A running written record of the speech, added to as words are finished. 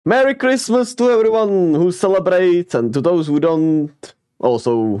Merry Christmas to everyone who celebrates and to those who don't.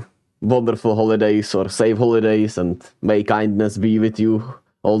 Also, wonderful holidays or safe holidays, and may kindness be with you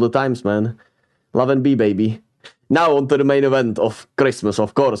all the times, man. Love and be, baby. Now on to the main event of Christmas,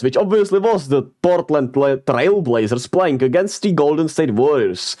 of course, which obviously was the Portland Trailblazers playing against the Golden State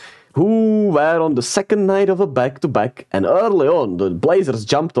Warriors, who were on the second night of a back-to-back, and early on, the Blazers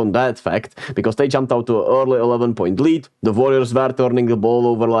jumped on that fact, because they jumped out to an early 11-point lead. The Warriors were turning the ball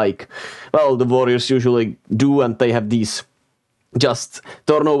over like, well, the Warriors usually do, and they have these just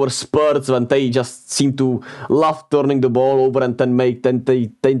turnover spurts when they just seem to love turning the ball over and then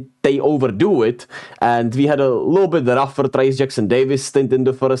they overdo it. And we had a little bit rougher Trace Jackson Davis stint in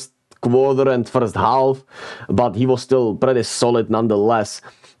the first quarter and first half, but he was still pretty solid nonetheless.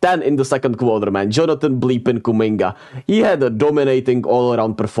 Then in the second quarter, man, Jonathan Bleepin Kuminga, he had a dominating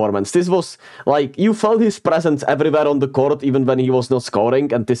all-around performance. This was like, you felt his presence everywhere on the court, even when he was not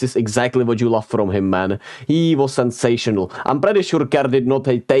scoring, and this is exactly what you love from him, man. He was sensational. I'm pretty sure Kerr did not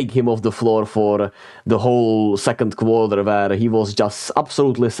take him off the floor for the whole second quarter, where he was just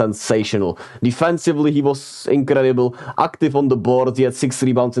absolutely sensational. Defensively, he was incredible, active on the board, he had 6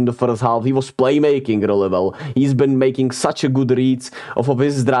 rebounds in the first half, he was playmaking really well. He's been making such a good reads off of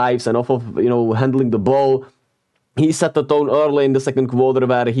his drives and off of, handling the ball. He set the tone early in the second quarter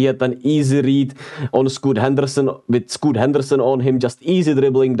where he had an easy read on Scoot Henderson, with Scoot Henderson on him, just easy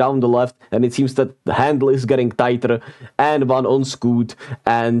dribbling down the left, and it seems that the handle is getting tighter, and one on Scoot,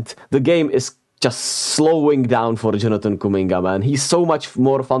 and the game is just slowing down for Jonathan Kuminga, man. He's so much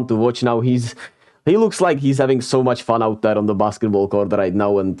more fun to watch now. He looks like he's having so much fun out there on the basketball court right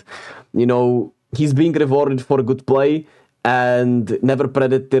now, and, he's being rewarded for good play, and never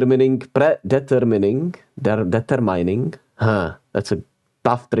predetermining. That's a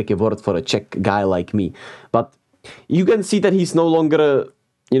tough, tricky word for a Czech guy like me. But you can see that he's no longer,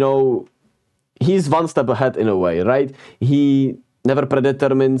 he's one step ahead in a way, right? He never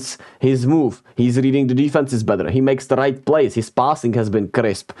predetermines his move. He's reading the defenses better. He makes the right plays. His passing has been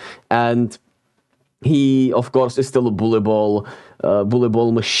crisp. And he, of course, is still a bully ball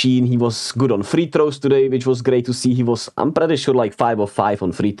machine. He was good on free throws today, which was great to see. He was, I'm pretty sure, like 5 of 5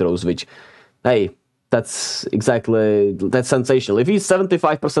 on free throws, which, hey, that's sensational. If he's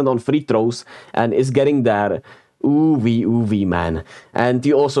 75% on free throws and is getting there, ooh-wee, man. And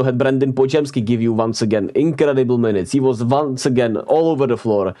you also had Brandon Podziemski give you, once again, incredible minutes. He was, once again, all over the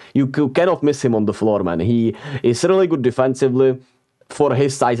floor. You cannot miss him on the floor, man. He is really good defensively. For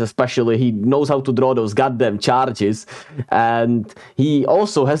his size especially, he knows how to draw those goddamn charges, and he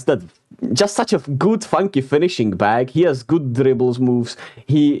also has that just such a good funky finishing bag. He has good dribbles moves,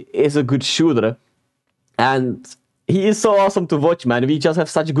 he is a good shooter, and he is so awesome to watch, man. We just have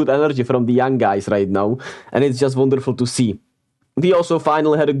such good energy from the young guys right now, and it's just wonderful to see. We also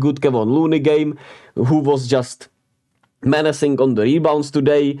finally had a good Kevon Looney game, who was just menacing on the rebounds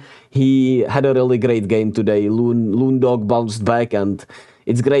today. He had a really great game today. Loon Dog bounced back, and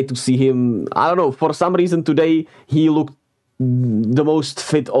it's great to see him. I don't know, for some reason today he looked the most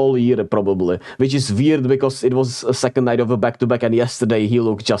fit all year probably, which is weird because it was a second night of a back-to-back, and yesterday he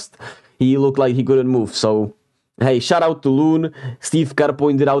looked like he couldn't move. So hey, shout out to Loon. Steve Kerr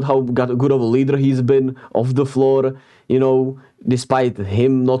pointed out how good of a leader he's been off the floor, despite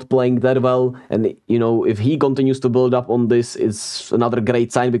him not playing that well. And, if he continues to build up on this, it's another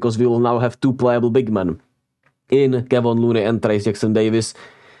great sign, because we will now have 2 playable big men in Kevon Looney and Trace Jackson Davis.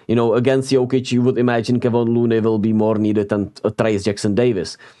 Against Jokic, you would imagine Kevon Looney will be more needed than Trace Jackson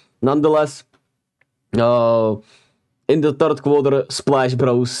Davis. Nonetheless, in the third quarter, Splash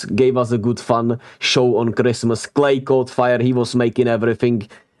Bros gave us a good fun show on Christmas. Klay caught fire, he was making everything,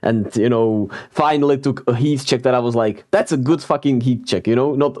 and, finally took a heat check that I was like, that's a good fucking heat check,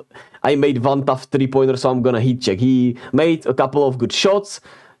 Not, I made one tough 3-pointer, so I'm gonna heat check. He made a couple of good shots,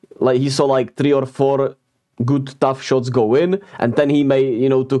 like he saw like 3 or 4 good tough shots go in, and then he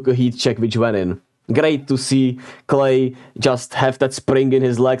took a heat check which went in. Great to see Klay just have that spring in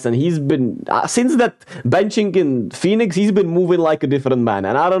his legs, and he's been, since that benching in Phoenix, he's been moving like a different man,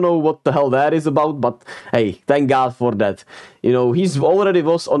 and I don't know what the hell that is about, but hey, thank God for that. He's already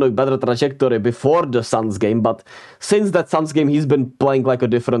was on a better trajectory before the Suns game, but since that Suns game, he's been playing like a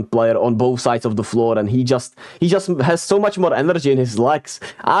different player on both sides of the floor, and he just has so much more energy in his legs.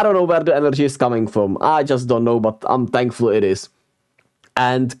 I don't know where the energy is coming from. I just don't know, but I'm thankful it is.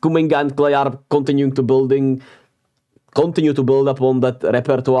 And Kuminga and Klay are continue to build up on that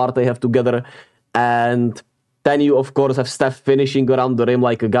repertoire they have together. And Then you, of course, have Steph finishing around the rim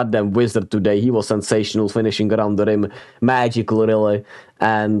like a goddamn wizard today. He was sensational finishing around the rim. Magical, really.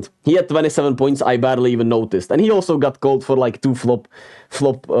 And he had 27 points. I barely even noticed. And he also got called for like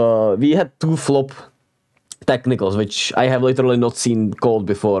we had 2 flop technicals, which I have literally not seen called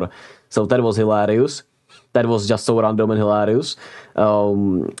before. So that was hilarious. That was just so random and hilarious.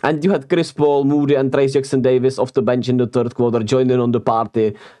 And you had Chris Paul, Moody, and Trace Jackson-Davis off the bench in the third quarter, joined in on the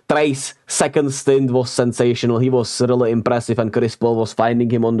party. Trace's second stint was sensational. He was really impressive, and Chris Paul was finding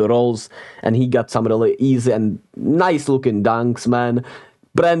him on the rolls, and he got some really easy and nice-looking dunks, man.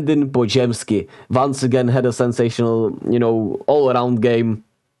 Brandon Podziemski once again had a sensational, all-around game.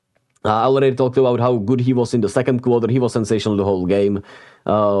 I already talked about how good he was in the second quarter. He was sensational the whole game.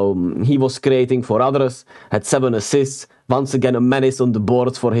 He was creating for others, had 7 assists. Once again, a menace on the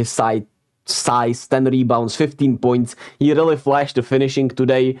boards for his size, 10 rebounds, 15 points. He really flashed the finishing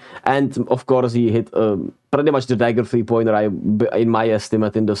today. And, of course, he hit pretty much the dagger three-pointer, in my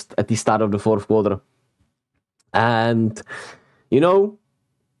estimate, at the start of the fourth quarter. And,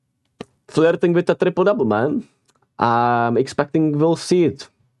 flirting with a triple-double, man. I'm expecting we'll see it.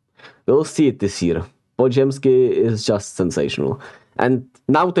 We'll see it this year. Podziemski is just sensational. And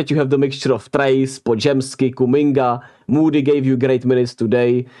now that you have the mixture of Trace, Podziemski, Kuminga, Moody gave you great minutes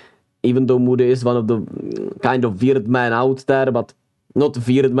today, even though Moody is one of the kind of weird man out there, but not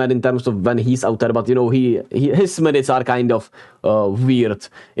weird man in terms of when he's out there, but his minutes are kind of weird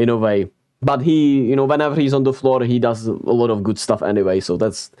in a way. But he, whenever he's on the floor, he does a lot of good stuff anyway, so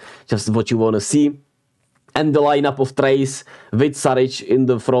that's just what you want to see. And the lineup of Trace with Saric in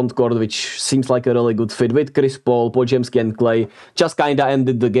the front court, which seems like a really good fit, with Chris Paul, Podziemski, and Klay, just kind of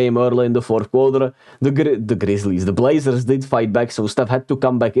ended the game early in the fourth quarter. The Blazers did fight back, so Steph had to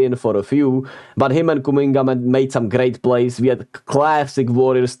come back in for a few, but him and Kuminga made some great plays. We had classic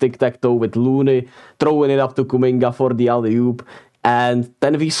Warriors tic-tac-toe with Looney throwing it up to Kuminga for the alley-oop, and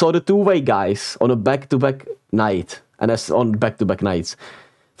then we saw the two-way guys on a back-to-back night, and as on back-to-back nights.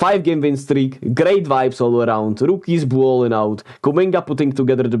 5-game win streak, great vibes all around, rookies balling out, Kuminga putting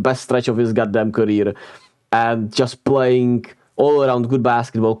together the best stretch of his goddamn career, and just playing all around good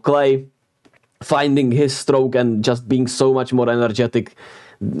basketball. Klay finding his stroke and just being so much more energetic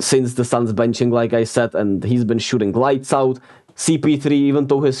since the Suns benching, like I said, and he's been shooting lights out. CP3, even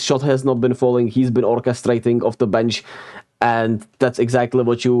though his shot has not been falling, he's been orchestrating off the bench. And that's exactly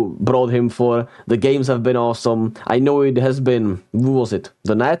what you brought him for. The games have been awesome. I know it has been, who was it?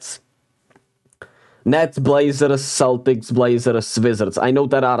 The Nets? Nets, Blazers, Celtics, Blazers, Wizards. I know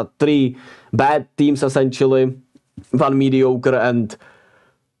there are 3 bad teams essentially. 1 mediocre and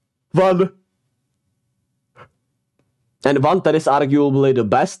one that is arguably the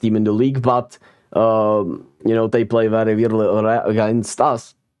best team in the league, but they play very weirdly against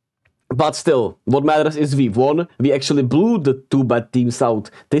us. But still, what matters is we won. We actually blew the 2 bad teams out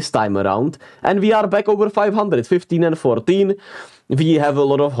this time around. And we are back over 500, 15 and 14. We have a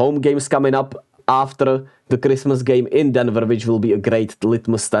lot of home games coming up after the Christmas game in Denver, which will be a great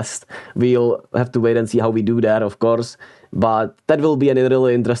litmus test. We'll have to wait and see how we do there, of course. But that will be a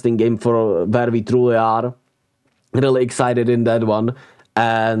really interesting game for where we truly are. Really excited in that one.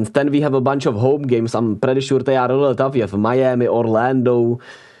 And then we have a bunch of home games. I'm pretty sure they are really tough. We have Miami, Orlando.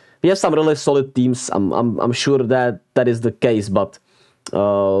 We have some really solid teams. I'm sure that is the case, but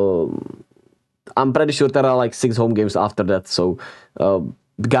I'm pretty sure there are like 6 home games after that. So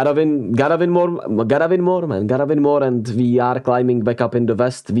gotta win more, and we are climbing back up in the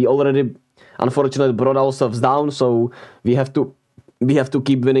West. We already, unfortunately, brought ourselves down, so we have to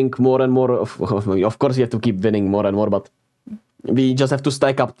keep winning more and more. Of course, we have to keep winning more and more, but we just have to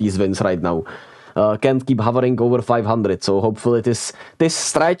stack up these wins right now. Can't keep hovering over 500, so hopefully this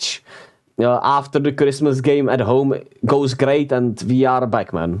stretch after the Christmas game at home goes great, and we are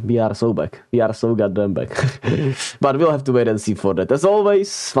back, man. We are so back. We are so goddamn back. But we'll have to wait and see for that. As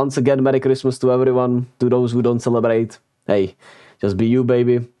always, once again, Merry Christmas to everyone. To those who don't celebrate, hey, just be you,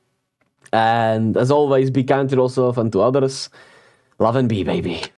 baby. And as always, be kind to yourself and to others. Love and be, baby.